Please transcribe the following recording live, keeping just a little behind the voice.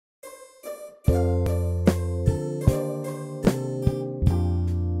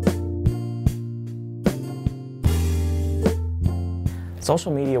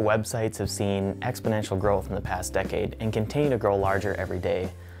Social media websites have seen exponential growth in the past decade and continue to grow larger every day.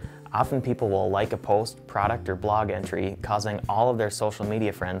 Often people will like a post, product, or blog entry, causing all of their social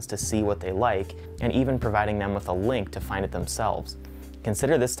media friends to see what they like, and even providing them with a link to find it themselves.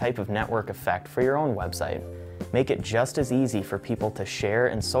 Consider this type of network effect for your own website. Make it just as easy for people to share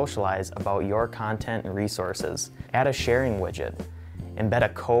and socialize about your content and resources. Add a sharing widget. Embed a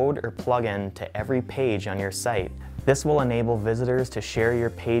code or plugin to every page on your site. This will enable visitors to share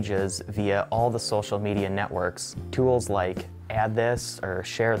your pages via all the social media networks. Tools like Add This or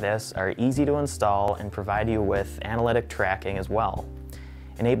Share This are easy to install and provide you with analytic tracking as well.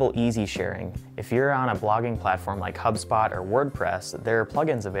 Enable easy sharing. If you're on a blogging platform like HubSpot or WordPress, there are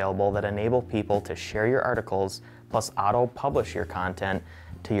plugins available that enable people to share your articles plus auto-publish your content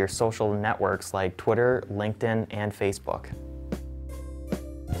to your social networks like Twitter, LinkedIn, and Facebook.